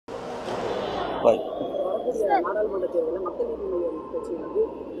Right.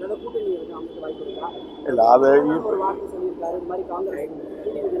 இல்லை அது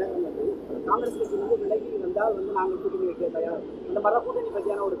காங்கிரஸ் கட்சி வந்து விலகி வந்தால் வந்து நாங்கள் கூட்டணி வைக்க தயார் அந்த மாதிரி கூட்டணி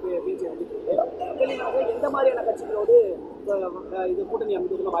பற்றியான ஒரு பேச்சு வந்துட்டு எந்த மாதிரியான கட்சிகளோடு இது கூட்டணி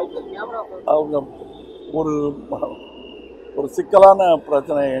அமைக்கிறதுக்கு வாய்ப்பு? அவங்க ஒரு சிக்கலான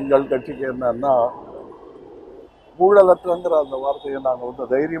பிரச்சனை எங்கள் கட்சிக்கு என்னன்னா, ஊழலற்றங்கிற அந்த வார்த்தையை நாங்கள் வந்து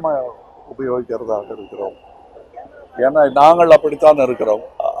தைரியமாக உபயோகிக்கிறதாக இருக்கிறோம். ஏன்னா நாங்கள் அப்படித்தான் இருக்கிறோம்.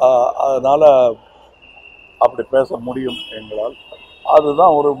 அதனால் அப்படி பேச முடியும் எங்களால்.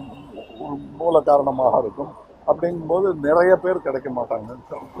 அதுதான் ஒரு மூல காரணமாக இருக்கும். அப்படிங்கும்போது நிறைய பேர் கிடைக்க மாட்டாங்க.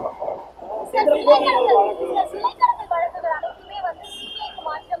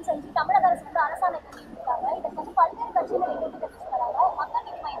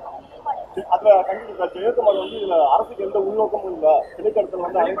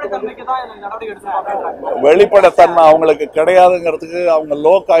 வெளிப்படைத்தன்மை அவங்களுக்கு கிடையாதுங்கிறதுக்கு அவங்க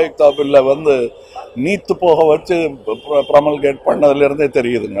லோக் ஆயுக்தா பில்ல வந்து நீத்து போக வச்சு ப்ரமல்கேட் பண்ணதுல இருந்தே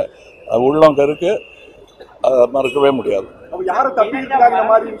தெரியுதுங்க. உள்ளவங்க இருக்கு, மறுக்கவே முடியாது.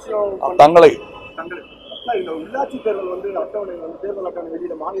 தங்களை இந்த உள்ளாட்சி தேர்தல் வந்து அட்டவணை வந்து தேர்தலுக்கான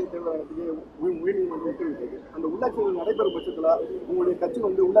வெளியில மாநில தேர்தல் அந்த உள்ளாட்சி தேர்தல் நடைபெறும் பட்சத்தில் உங்களுடைய கட்சி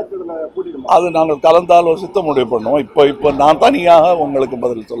வந்து உள்ளாட்சி தேர்தலை கூட்டிடுமா? அது நாங்கள் கலந்தாலோசித்து முடிவு பண்ணுவோம். இப்போ நான் தனியாக உங்களுக்கு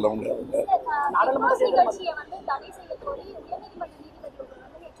பதில் சொல்ல முடியாது.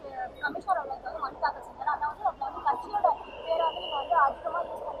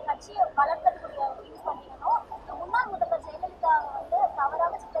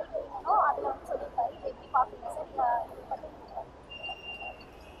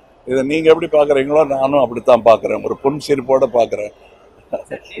 இதை நீங்க எப்படி பாக்குறீங்களோ நானும் அப்படித்தான் பாக்குறேன். ஒரு புன்சிரிப்போட பாக்குறேன்.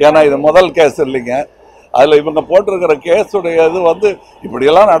 ஏன்னா இது முதல் கேஸ் இல்லைங்க. அதுல இவங்க போட்டிருக்கிற கேஸுடைய இது வந்து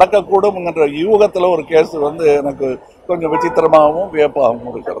இப்படியெல்லாம் நடக்கக்கூடும்ங்கிற யூகத்துல ஒரு கேஸ் வந்து எனக்கு கொஞ்சம் விசித்திரமாகவும்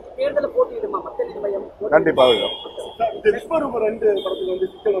வியப்பாகவும் இருக்கிறது. கண்டிப்பாக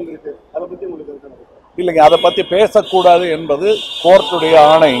இல்லைங்க, அதை பத்தி பேசக்கூடாது என்பது கோர்ட்டுடைய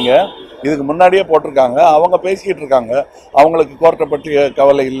ஆணைங்க. இதுக்கு முன்னாடியே போட்டிருக்காங்க. அவங்க பேசிக்கிட்டு இருக்காங்க. அவங்களுக்கு கோர்ட்டை பற்றிய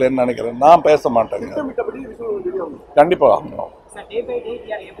கவலை இல்லைன்னு நினைக்கிறேன். நான் பேச மாட்டேங்க. கண்டிப்பா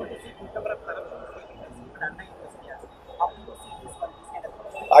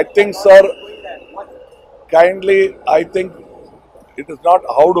I think, sir, kindly, I think it is not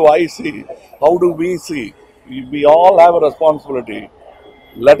how do I see, how do we see. We all have a responsibility.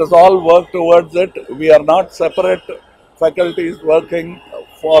 Let us all work towards it. We are not separate faculties working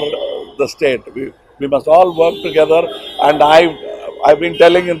for the state. We must all work together. And I've been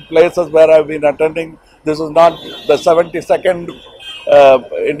telling in places where I've been attending, this is not the 72nd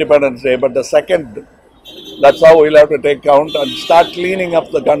Independence Day, but the second. That's how we'll have to take count and start cleaning up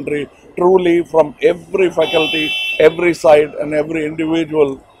the country truly from every faculty, every side, and every individual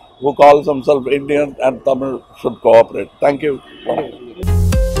who calls himself Indian and Tamil should cooperate. Thank you.